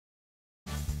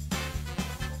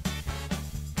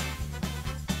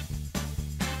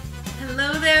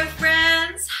Hello there,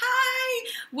 friends.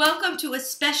 Hi. Welcome to a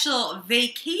special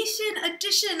vacation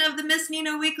edition of the Miss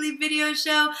Nina Weekly Video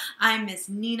Show. I'm Miss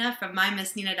Nina from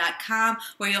mymissnina.com,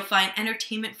 where you'll find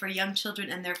entertainment for young children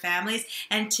and their families.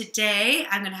 And today,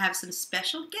 I'm going to have some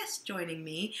special guests joining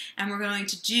me, and we're going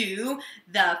to do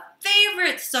the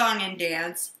favorite song and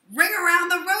dance, Ring Around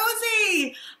the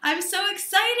Rosie. I'm so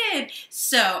excited.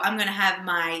 So I'm going to have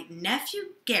my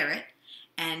nephew, Garrett,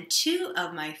 and two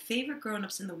of my favorite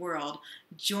grown-ups in the world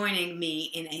joining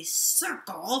me in a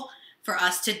circle for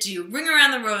us to do Ring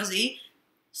Around the Rosie,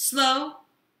 slow,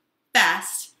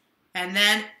 fast, and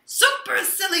then super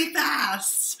silly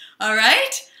fast. All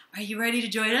right? Are you ready to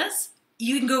join us?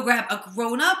 You can go grab a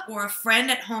grown-up or a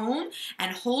friend at home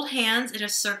and hold hands in a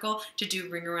circle to do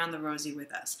Ring Around the Rosie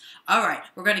with us. All right,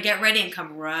 we're going to get ready and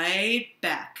come right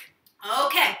back.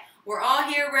 Okay. We're all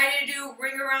here ready to do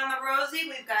Ring Around the Rosie.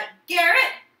 We've got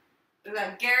Garrett. We've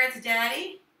got Garrett's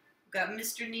daddy. We've got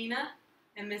Mr. Nina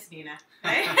and Miss Nina.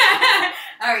 Right?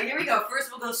 All right, here we go. First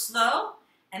we'll go slow,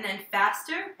 and then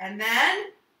faster, and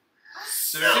then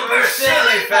super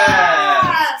silly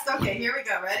fast. Okay, here we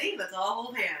go. Ready? Let's all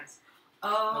hold hands.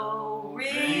 Oh,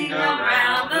 ring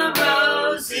around the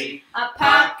Rosie, a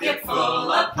pocket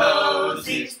full of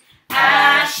posies.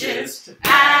 Ashes to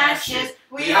ashes,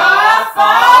 we all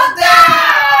fall down.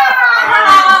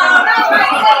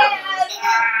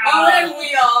 Oh, and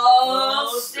we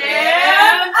all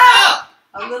stand up.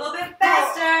 A little bit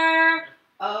faster.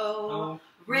 Oh,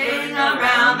 ring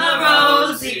around the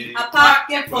Rosie, a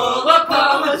pocket full of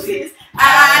posies.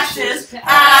 Ashes to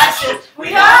ashes,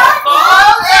 we all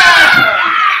fall down.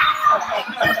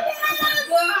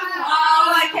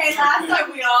 Oh, okay, last time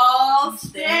we all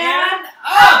stand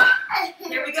up.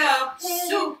 Here we go.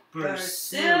 Super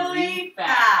silly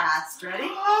fast. Ready? 1,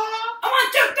 2,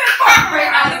 3, 4. Ring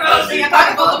around the Rosie, a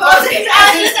pocket full of posies.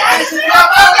 Ashes, ashes, we all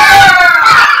fall down.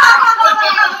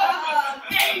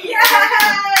 Yay!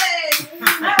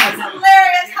 That was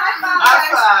hilarious. High five. High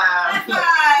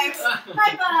five.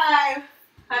 High five.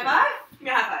 High five? Give me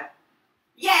a high five.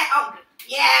 Yeah. Oh,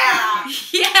 yeah.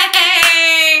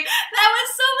 Yay! That was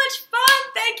so much fun.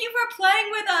 Thank you for playing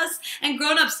with us. And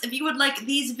grown-ups, if you would like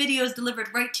these videos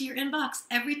delivered right to your inbox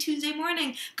every Tuesday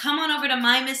morning, come on over to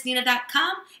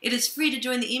mymissnina.com. It is free to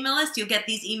join the email list. You'll get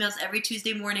these emails every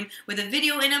Tuesday morning with a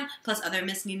video in them, plus other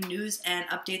Miss Nina news and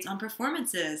updates on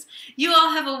performances. You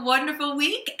all have a wonderful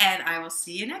week, and I will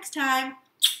see you next time.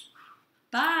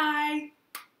 Bye.